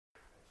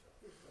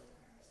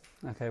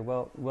Okay,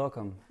 well,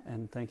 welcome,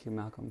 and thank you,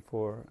 Malcolm,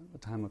 for the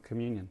time of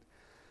communion.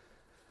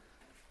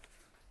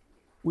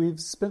 We've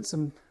spent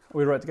some... Are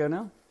we ready to go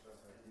now?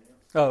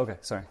 Oh, okay,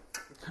 sorry.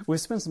 We've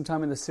spent some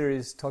time in this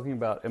series talking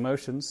about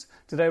emotions.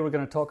 Today we're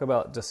going to talk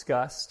about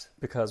disgust,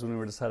 because when we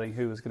were deciding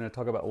who was going to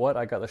talk about what,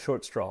 I got the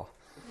short straw.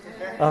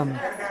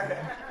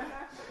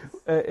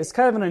 It's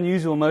kind of an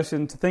unusual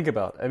emotion to think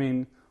about. I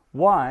mean,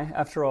 why,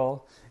 after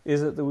all,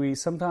 is it that we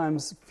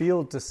sometimes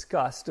feel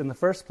disgust in the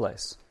first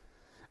place?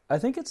 I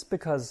think it's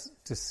because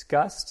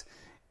disgust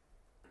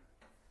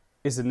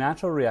is a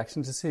natural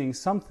reaction to seeing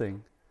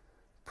something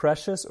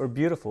precious or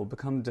beautiful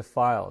become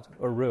defiled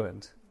or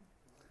ruined.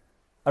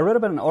 I read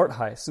about an art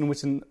heist in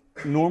which a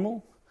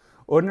normal,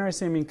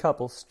 ordinary-seeming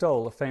couple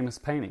stole a famous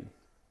painting.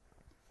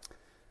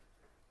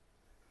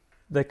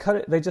 They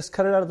just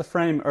cut it out of the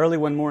frame early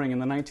one morning in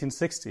the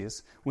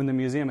 1960s when the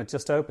museum had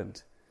just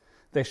opened.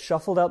 They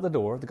shuffled out the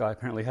door, the guy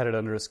apparently had it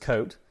under his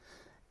coat,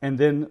 and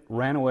then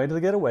ran away to the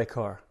getaway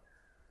car.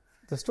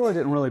 The story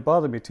didn't really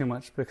bother me too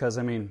much because,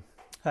 I mean,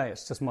 hey,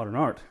 it's just modern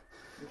art.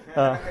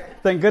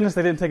 Thank goodness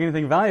they didn't take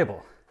anything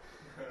valuable.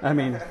 I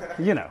mean,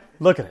 you know,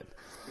 look at it.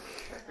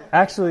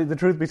 Actually, the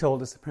truth be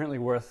told, it's apparently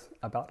worth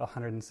about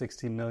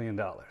 $160 million.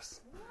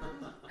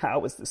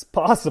 How is this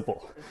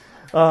possible?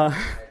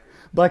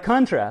 By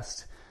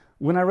contrast,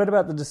 when I heard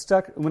about the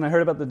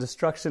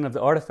destruction of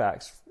the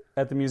artifacts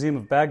at the Museum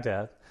of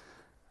Baghdad,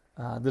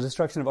 the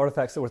destruction of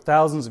artifacts that were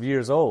thousands of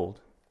years old,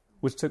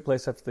 which took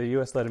place after the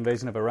U.S.-led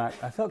invasion of Iraq,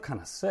 I felt kind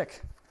of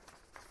sick.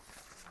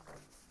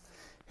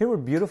 Here were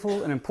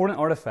beautiful and important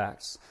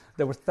artifacts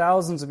that were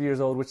thousands of years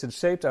old, which had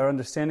shaped our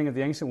understanding of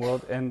the ancient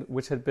world and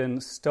which had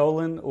been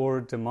stolen or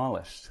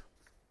demolished.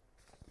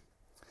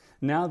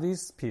 Now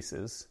these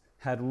pieces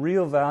had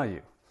real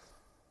value.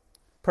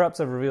 Perhaps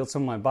I've revealed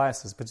some of my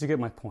biases, but you get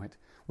my point.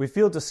 We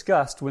feel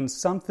disgust when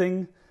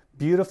something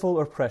beautiful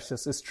or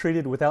precious is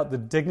treated without the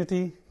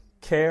dignity,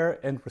 care,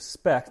 and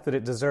respect that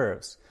it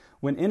deserves,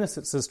 when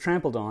innocence is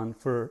trampled on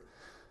for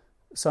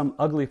some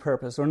ugly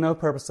purpose or no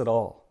purpose at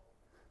all.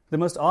 The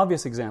most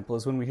obvious example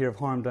is when we hear of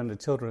harm done to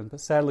children, but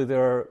sadly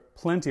there are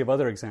plenty of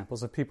other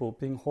examples of people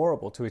being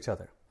horrible to each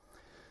other.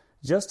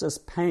 Just as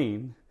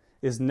pain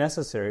is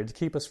necessary to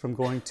keep us from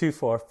going too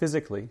far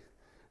physically,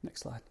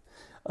 next slide,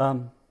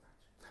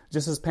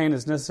 just as pain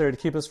is necessary to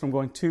keep us from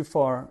going too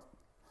far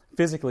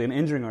physically and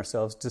injuring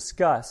ourselves,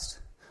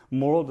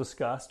 moral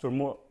disgust or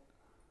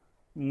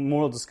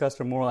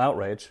moral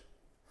outrage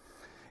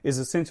is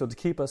essential to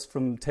keep us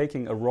from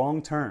taking a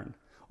wrong turn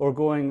or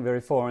going very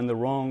far in the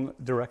wrong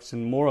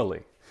direction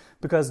morally,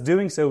 because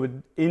doing so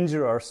would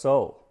injure our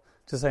soul,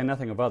 to say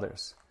nothing of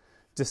others.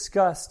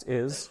 Disgust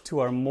is, to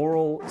our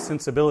moral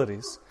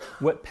sensibilities,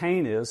 what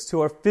pain is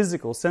to our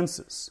physical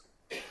senses.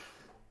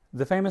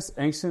 The famous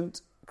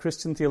ancient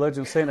Christian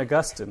theologian St.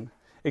 Augustine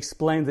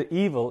explained that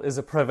evil is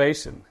a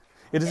privation.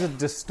 It is a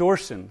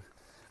distortion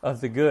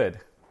of the good.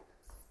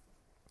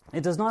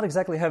 It does not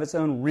exactly have its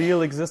own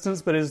real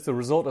existence, but it is the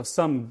result of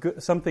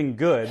something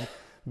good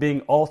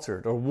being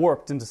altered or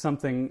warped into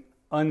something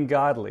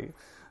ungodly,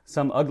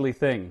 some ugly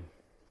thing.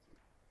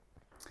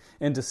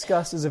 And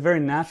disgust is a very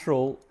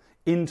natural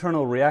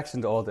internal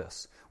reaction to all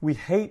this. We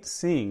hate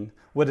seeing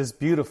what is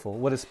beautiful,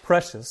 what is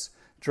precious,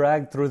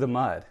 dragged through the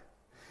mud.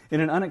 In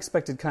an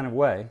unexpected kind of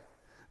way,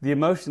 the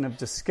emotion of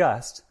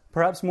disgust,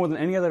 perhaps more than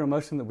any other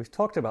emotion that we've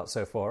talked about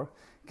so far,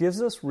 gives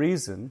us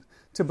reason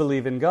to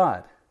believe in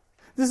God.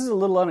 This is a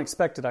little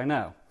unexpected, I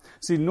know.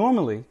 See,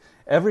 normally,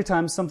 every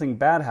time something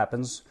bad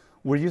happens,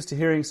 we're used to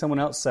hearing someone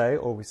else say,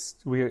 or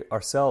we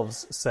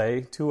ourselves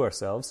say to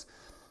ourselves,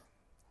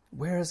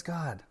 "Where is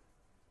God?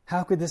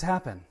 How could this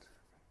happen?"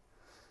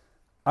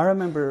 I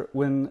remember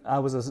when I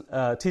was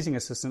a teaching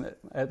assistant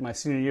at my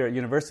senior year at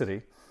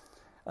university,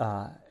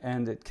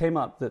 and it came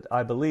up that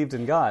I believed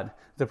in God.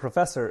 The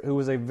professor, who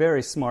was a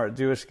very smart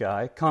Jewish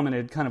guy,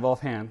 commented kind of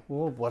offhand,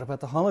 "Well, what about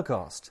the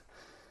Holocaust?"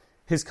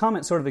 His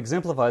comment sort of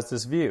exemplifies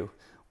this view,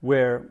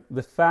 where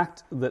the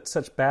fact that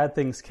such bad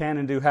things can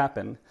and do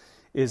happen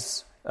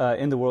is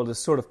in the world is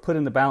sort of put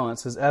in the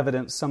balance as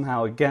evidence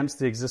somehow against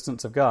the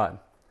existence of God.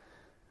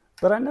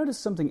 But I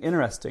noticed something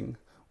interesting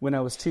when I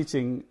was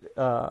teaching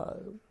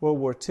World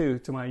War II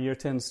to my Year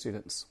 10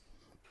 students.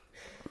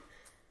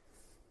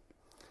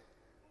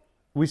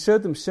 We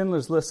showed them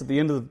Schindler's List at the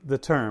end of the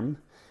term,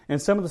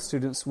 and some of the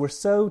students were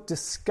so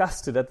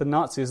disgusted at the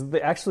Nazis that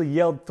they actually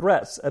yelled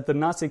threats at the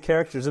Nazi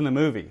characters in the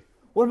movie.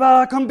 "What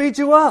about I come beat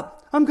you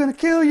up? I'm going to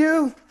kill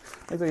you!"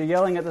 Like they're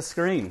yelling at the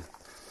screen.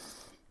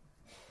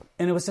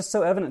 And it was just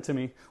so evident to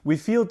me. We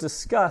feel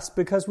disgust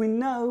because we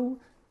know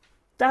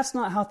that's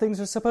not how things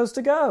are supposed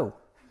to go.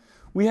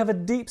 We have a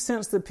deep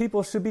sense that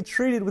people should be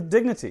treated with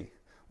dignity.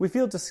 We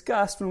feel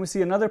disgust when we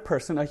see another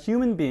person, a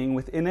human being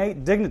with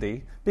innate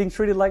dignity, being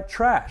treated like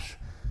trash.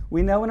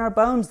 We know in our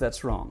bones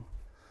that's wrong.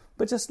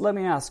 But just let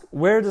me ask,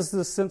 where does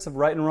this sense of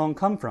right and wrong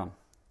come from?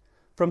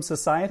 From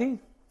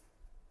society?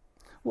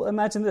 Well,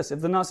 imagine this.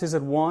 If the Nazis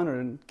had won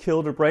or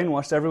killed or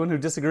brainwashed everyone who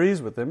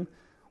disagrees with them,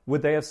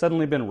 would they have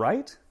suddenly been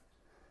right?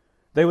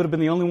 They would have been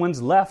the only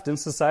ones left in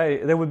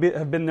society. There would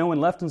have been no one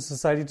left in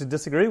society to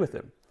disagree with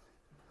them.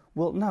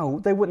 Well, no,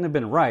 they wouldn't have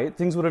been right.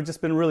 Things would have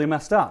just been really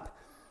messed up.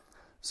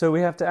 So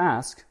we have to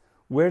ask,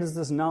 where does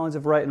this knowledge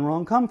of right and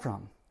wrong come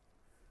from?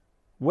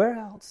 Where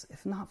else,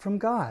 if not from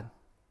God?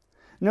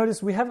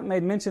 Notice we haven't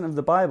made mention of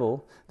the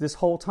Bible this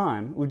whole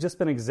time. We've just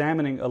been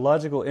examining a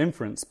logical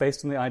inference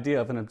based on the idea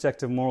of an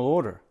objective moral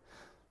order.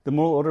 The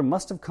moral order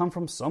must have come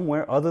from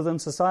somewhere other than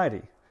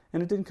society.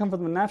 And it didn't come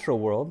from the natural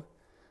world,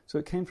 so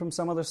it came from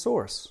some other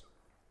source.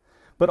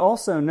 But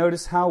also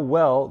notice how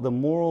well the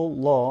moral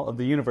law of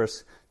the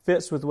universe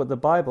fits with what the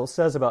Bible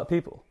says about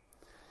people.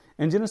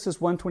 In Genesis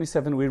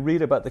 1:27, we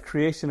read about the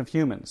creation of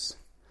humans.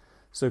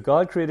 So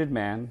God created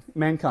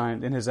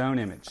mankind in his own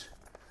image.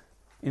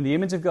 In the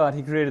image of God,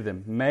 he created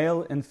them.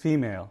 Male and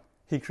female,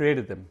 he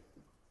created them.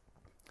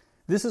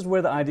 This is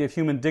where the idea of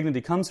human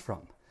dignity comes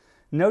from.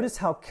 Notice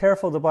how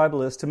careful the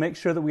Bible is to make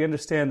sure that we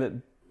understand that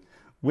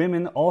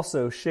women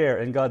also share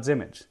in God's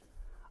image.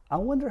 I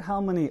wonder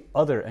how many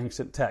other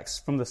ancient texts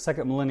from the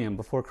second millennium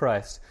before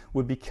Christ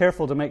would be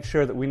careful to make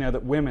sure that we know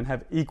that women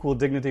have equal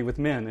dignity with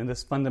men in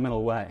this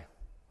fundamental way.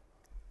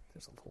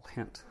 There's a little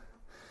hint.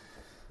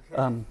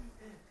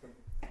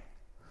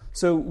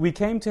 So we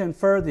came to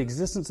infer the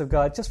existence of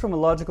God just from a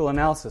logical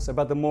analysis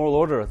about the moral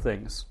order of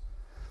things.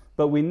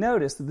 But we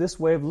notice that this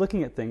way of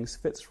looking at things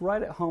fits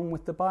right at home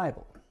with the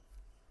Bible.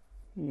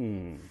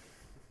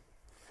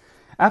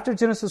 After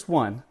Genesis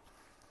 1,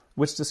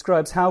 which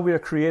describes how we are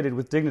created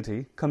with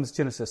dignity, comes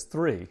Genesis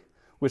 3,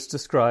 which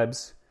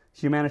describes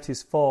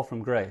humanity's fall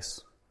from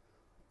grace.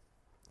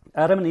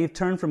 Adam and Eve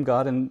turned from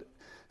God and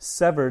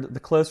severed the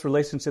close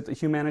relationship that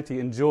humanity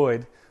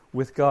enjoyed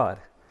with God.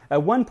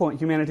 At one point,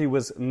 humanity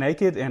was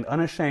naked and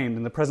unashamed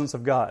in the presence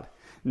of God.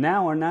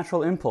 Now our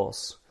natural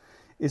impulse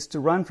is to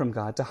run from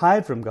God, to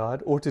hide from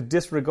God, or to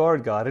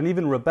disregard God, and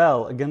even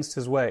rebel against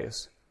his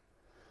ways.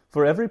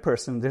 For every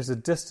person, there's a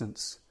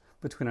distance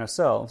between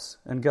ourselves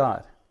and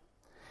God.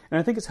 And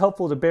I think it's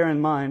helpful to bear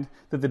in mind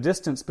that the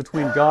distance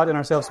between God and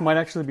ourselves might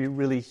actually be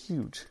really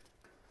huge.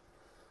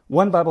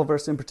 One Bible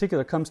verse in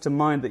particular comes to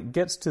mind that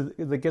gets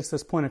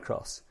this point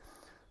across.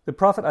 The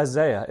prophet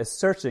Isaiah is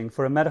searching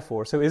for a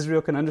metaphor so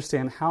Israel can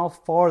understand how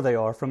far they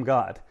are from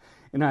God.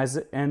 In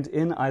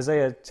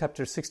Isaiah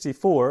chapter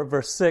 64,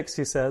 verse 6,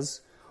 he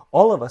says,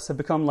 "All of us have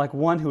become like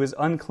one who is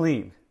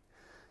unclean."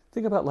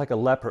 Think about like a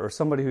leper or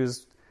somebody who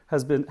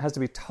has to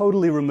be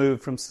totally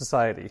removed from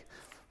society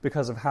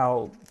because of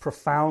how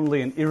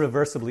profoundly and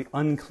irreversibly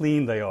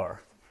unclean they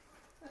are.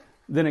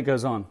 Then it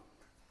goes on.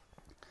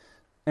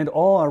 "And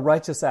all our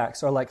righteous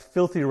acts are like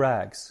filthy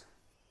rags.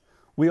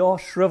 We all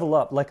shrivel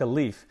up like a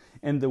leaf,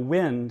 and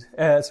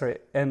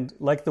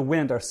like the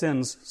wind our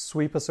sins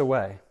sweep us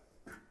away."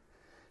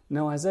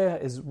 Now Isaiah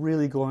is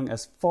really going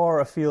as far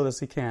afield as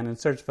he can in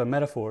search of a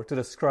metaphor to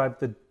describe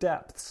the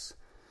depths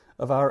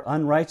of our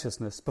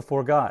unrighteousness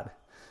before God.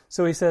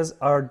 So he says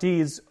our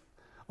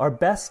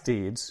best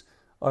deeds,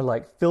 are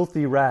like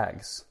filthy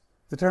rags.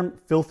 The term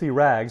filthy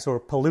rags, or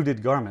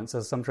polluted garments,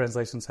 as some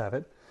translations have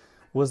it,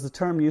 was the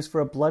term used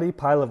for a bloody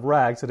pile of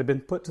rags that had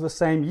been put to the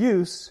same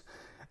use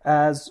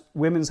as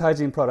women's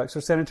hygiene products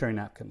or sanitary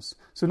napkins.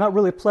 So not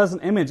really a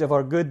pleasant image of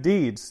our good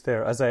deeds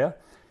there, Isaiah.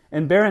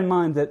 And bear in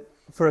mind that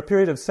for a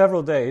period of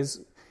several days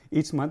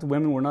each month,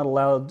 women were not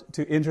allowed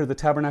to enter the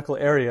tabernacle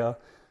area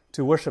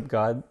to worship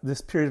God.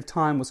 This period of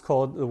time was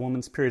called the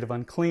woman's period of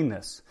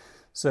uncleanness.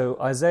 So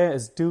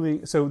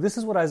this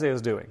is what Isaiah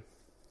is doing.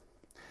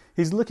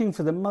 He's looking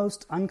for the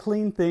most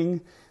unclean thing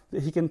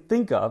that he can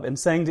think of and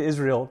saying to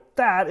Israel,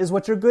 that is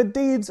what your good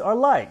deeds are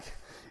like.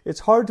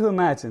 It's hard to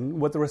imagine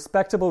what the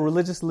respectable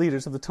religious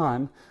leaders of the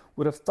time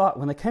would have thought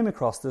when they came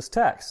across this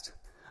text.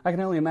 I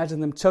can only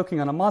imagine them choking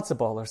on a matzo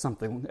ball or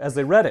something as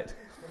they read it.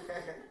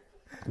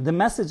 The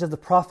message of the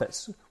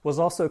prophets was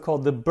also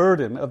called the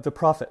burden of the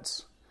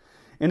prophets.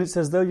 And it's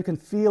as though you can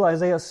feel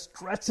Isaiah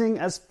stretching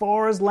as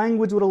far as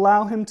language would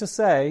allow him to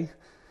say,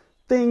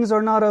 things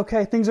are not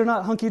okay, things are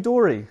not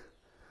hunky-dory.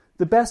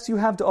 The best you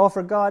have to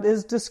offer God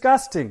is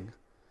disgusting.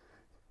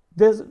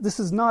 This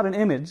is not an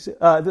image.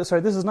 This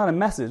is not a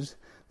message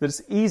that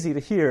is easy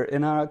to hear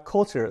in our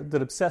culture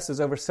that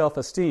obsesses over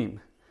self-esteem,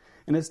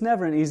 and it's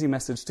never an easy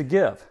message to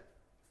give.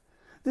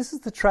 This is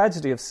the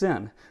tragedy of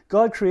sin.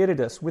 God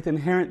created us with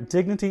inherent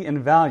dignity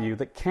and value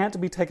that can't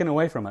be taken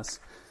away from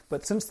us.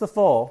 But since the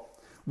fall,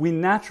 we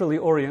naturally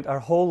orient our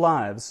whole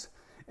lives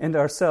around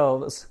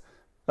ourselves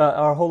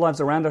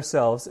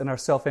and our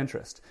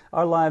self-interest.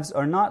 Our lives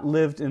are not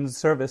lived in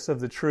service of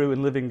the true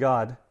and living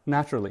God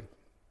naturally.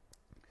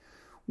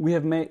 We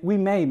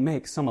may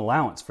make some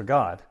allowance for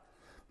God,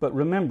 but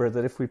remember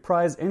that if we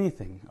prize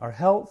anything, our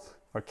health,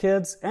 our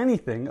kids,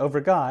 anything over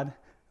God,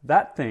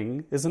 that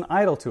thing is an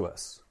idol to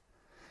us.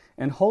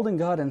 And holding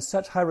God in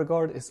such high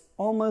regard is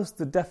almost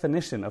the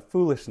definition of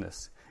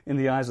foolishness in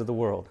the eyes of the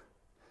world.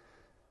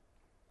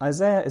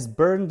 Isaiah is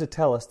burdened to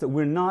tell us that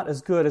we're not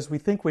as good as we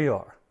think we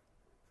are.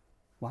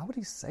 Why would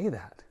he say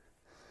that?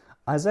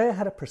 Isaiah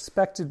had a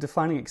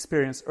perspective-defining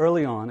experience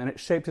early on, and it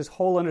shaped his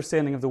whole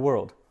understanding of the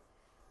world.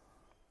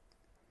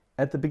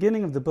 At the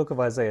beginning of the book of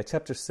Isaiah,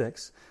 chapter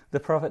 6, the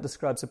prophet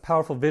describes a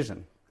powerful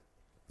vision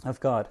of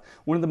God,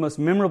 one of the most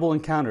memorable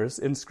encounters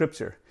in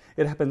Scripture.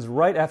 It happens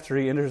right after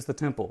he enters the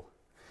temple.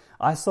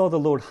 I saw the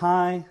Lord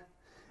high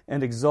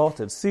and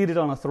exalted, seated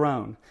on a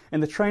throne,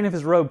 and the train of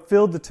his robe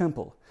filled the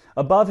temple.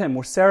 Above him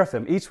were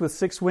seraphim, each with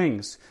 6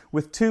 wings.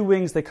 With 2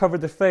 wings they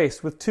covered their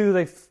face, with two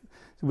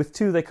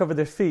they covered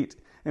their feet,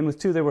 and with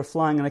 2 they were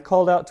flying. And they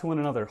called out to one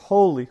another,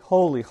 Holy,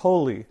 holy,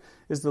 holy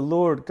is the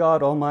Lord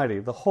God Almighty.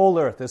 The whole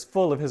earth is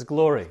full of his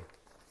glory.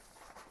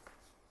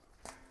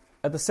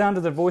 At the sound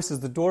of their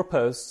voices, the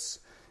doorposts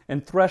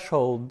and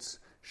thresholds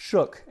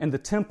shook, and the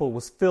temple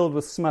was filled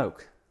with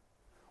smoke.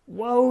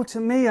 Woe to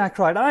me, I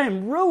cried, I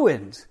am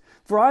ruined,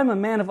 for I am a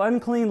man of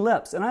unclean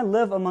lips, and I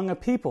live among a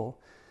people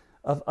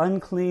of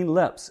unclean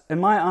lips, and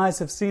my eyes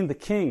have seen the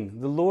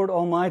King, the Lord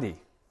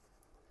Almighty.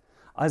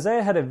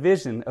 Isaiah had a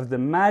vision of the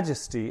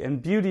majesty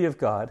and beauty of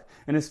God,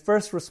 and his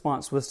first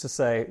response was to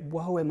say,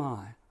 Woe am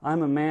I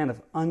am a man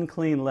of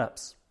unclean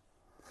lips.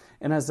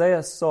 And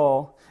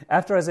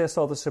after Isaiah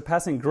saw the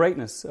surpassing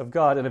greatness of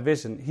God in a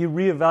vision, he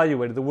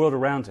reevaluated the world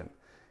around him.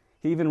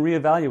 He even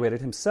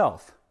reevaluated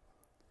himself.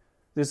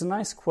 There's a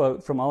nice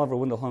quote from Oliver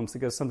Wendell Holmes that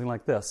goes something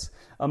like this: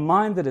 a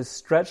mind that is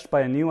stretched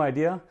by a new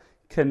idea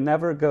can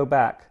never go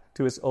back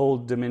to its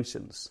old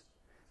dimensions.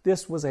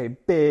 This was a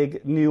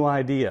big new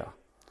idea,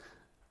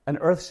 an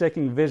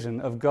earth-shaking vision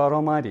of God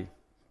Almighty.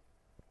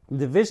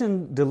 The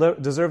vision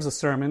deserves a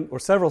sermon or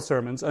several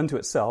sermons unto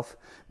itself,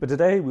 but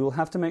today we will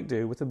have to make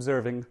do with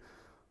observing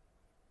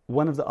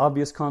one of the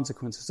obvious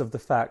consequences of the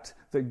fact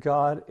that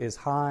God is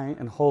high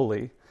and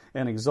holy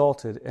and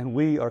exalted, and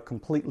we are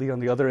completely on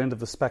the other end of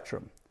the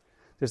spectrum.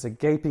 There's a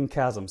gaping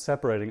chasm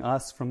separating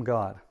us from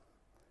God.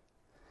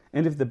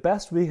 And if the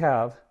best we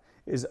have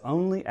is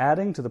only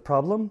adding to the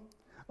problem,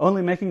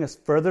 only making us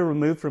further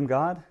removed from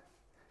God,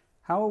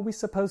 how are we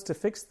supposed to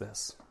fix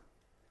this?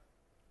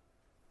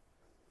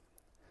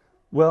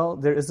 Well,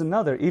 there is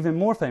another, even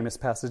more famous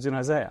passage in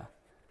Isaiah,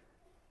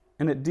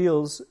 and it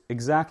deals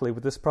exactly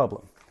with this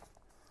problem.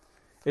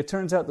 It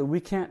turns out that we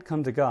can't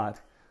come to God,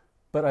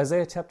 but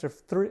Isaiah chapter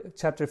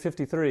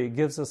 53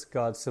 gives us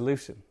God's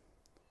solution.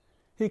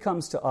 He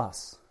comes to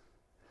us.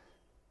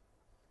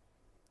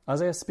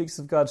 Isaiah speaks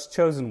of God's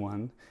chosen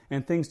one,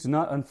 and things do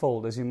not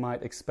unfold as you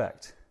might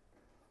expect.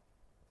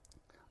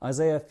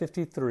 Isaiah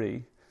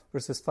 53,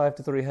 verses 5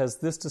 to 3, has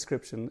this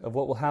description of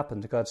what will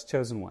happen to God's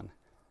chosen one.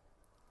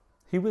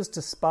 He was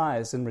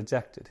despised and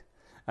rejected,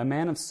 a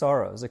man of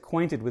sorrows,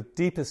 acquainted with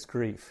deepest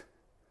grief.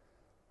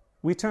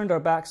 We turned our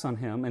backs on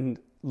him and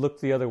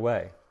looked the other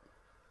way.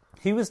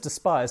 He was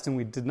despised and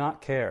we did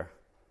not care.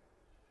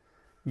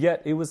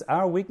 Yet it was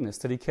our weakness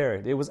that he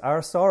carried. It was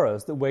our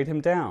sorrows that weighed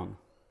him down.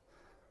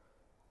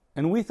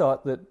 And we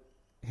thought that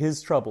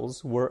his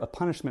troubles were a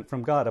punishment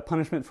from God, a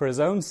punishment for his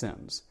own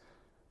sins.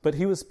 But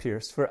he was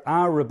pierced for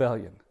our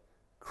rebellion,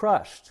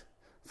 crushed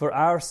for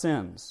our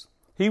sins.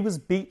 He was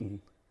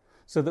beaten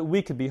so that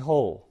we could be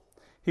whole.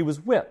 He was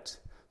whipped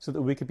so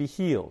that we could be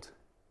healed.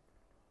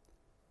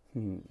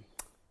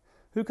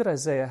 Who could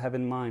Isaiah have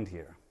in mind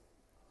here?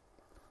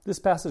 This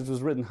passage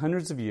was written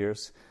hundreds of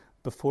years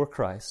before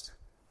Christ,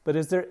 but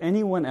is there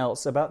anyone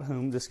else about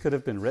whom this could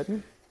have been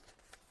written?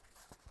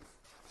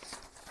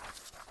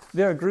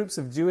 There are groups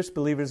of Jewish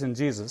believers in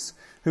Jesus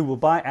who will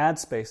buy ad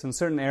space in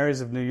certain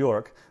areas of New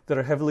York that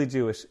are heavily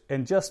Jewish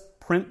and just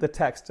print the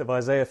text of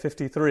Isaiah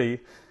 53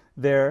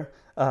 there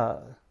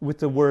with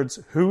the words,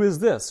 "Who is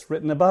this?"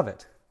 written above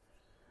it.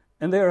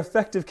 And they are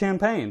effective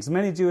campaigns.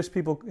 Many Jewish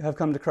people have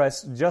come to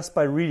Christ just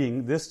by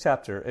reading this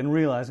chapter and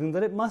realizing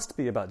that it must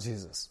be about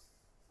Jesus.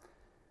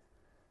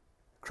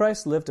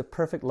 Christ lived a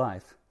perfect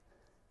life,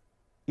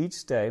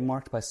 each day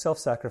marked by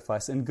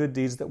self-sacrifice and good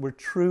deeds that were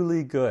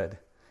truly good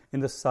in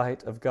the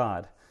sight of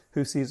God,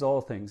 who sees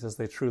all things as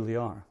they truly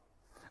are.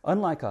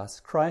 Unlike us,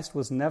 Christ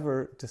was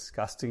never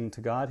disgusting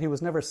to God. He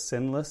was never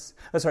sinless.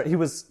 He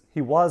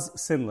was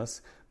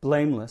sinless,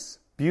 blameless,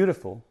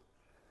 beautiful,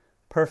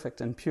 perfect,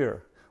 and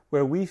pure.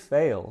 Where we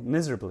fail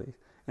miserably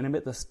and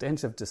emit the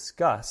stench of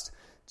disgust,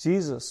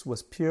 Jesus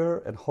was pure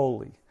and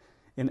holy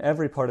in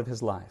every part of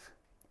his life.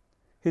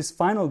 His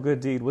final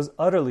good deed was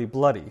utterly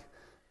bloody,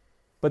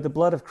 but the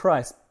blood of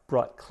Christ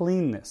brought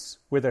cleanness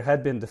where there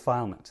had been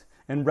defilement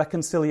and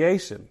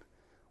reconciliation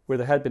where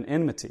there had been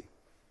enmity.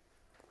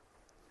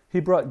 He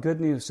brought good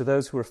news to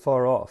those who were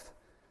far off.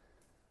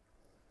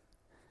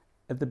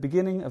 At the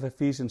beginning of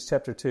Ephesians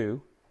chapter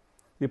 2,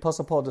 the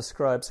Apostle Paul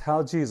describes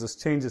how Jesus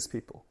changes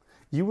people.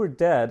 You were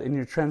dead in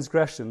your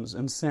transgressions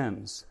and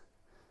sins.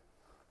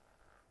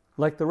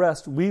 Like the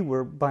rest, we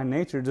were by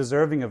nature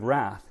deserving of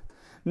wrath.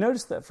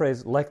 Notice that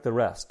phrase, like the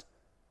rest.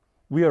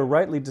 We are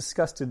rightly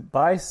disgusted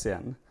by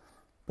sin,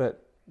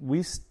 but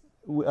we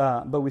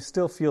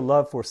still feel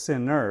love for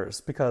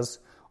sinners because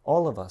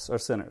all of us are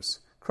sinners.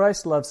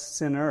 Christ loves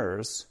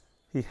sinners.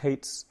 He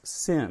hates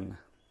sin.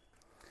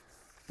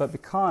 But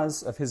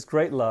because of his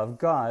great love,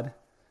 God,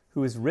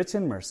 who is rich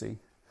in mercy,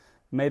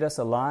 made us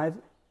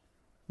alive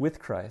with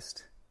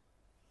Christ,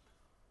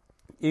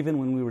 even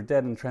when we were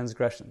dead in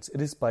transgressions. It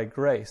is by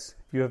grace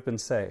you have been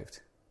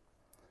saved.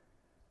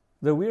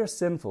 Though we are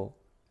sinful,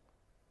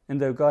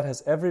 and though God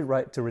has every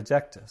right to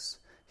reject us,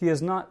 he has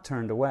not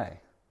turned away.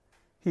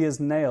 He has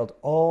nailed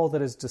all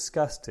that is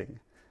disgusting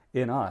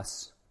in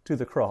us to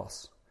the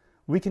cross.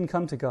 We can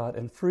come to God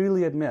and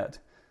freely admit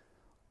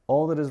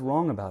all that is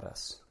wrong about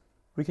us.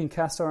 We can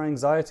cast our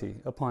anxiety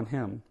upon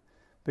Him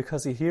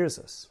because He hears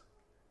us,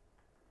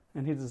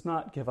 and He does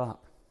not give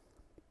up.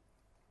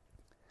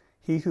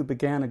 He who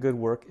began a good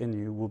work in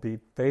you will be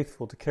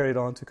faithful to carry it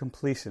on to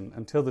completion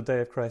until the day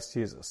of Christ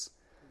Jesus.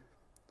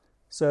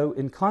 So,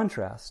 in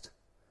contrast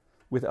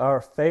with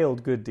our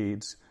failed good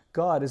deeds,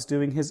 God is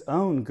doing His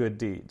own good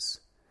deeds,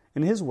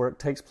 and His work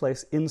takes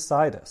place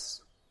inside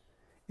us.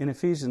 In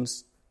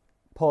Ephesians,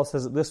 Paul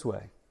says it this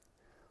way: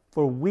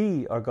 "For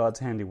we are God's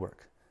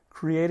handiwork,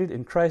 created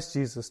in Christ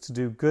Jesus to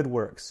do good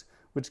works,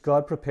 which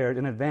God prepared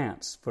in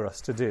advance for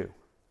us to do."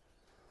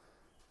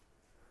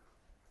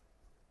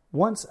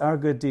 Once our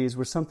good deeds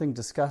were something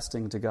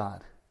disgusting to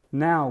God.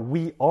 Now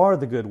we are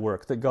the good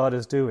work that God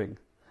is doing.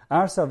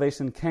 Our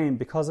salvation came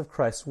because of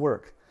Christ's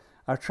work.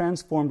 Our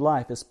transformed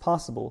life is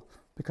possible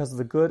because of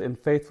the good and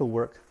faithful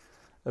work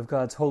of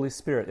God's Holy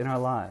Spirit in our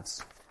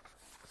lives.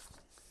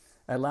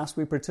 At last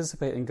we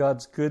participate in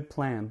God's good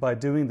plan by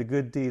doing the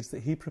good deeds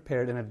that He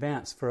prepared in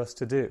advance for us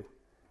to do.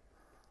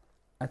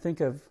 I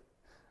think of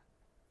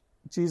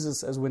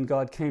Jesus as when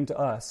God came to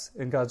us,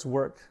 and God's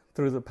work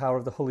through the power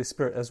of the Holy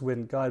Spirit as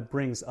when God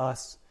brings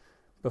us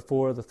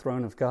before the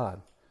throne of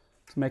God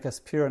to make us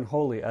pure and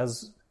holy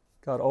as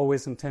God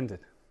always intended.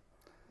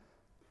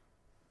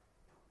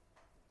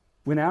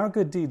 When our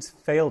good deeds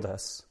failed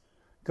us,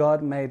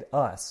 God made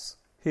us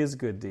His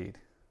good deed.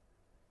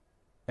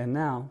 And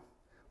now,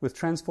 with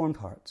transformed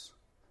hearts,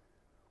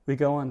 we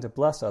go on to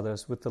bless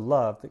others with the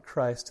love that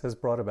Christ has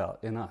brought about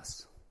in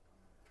us.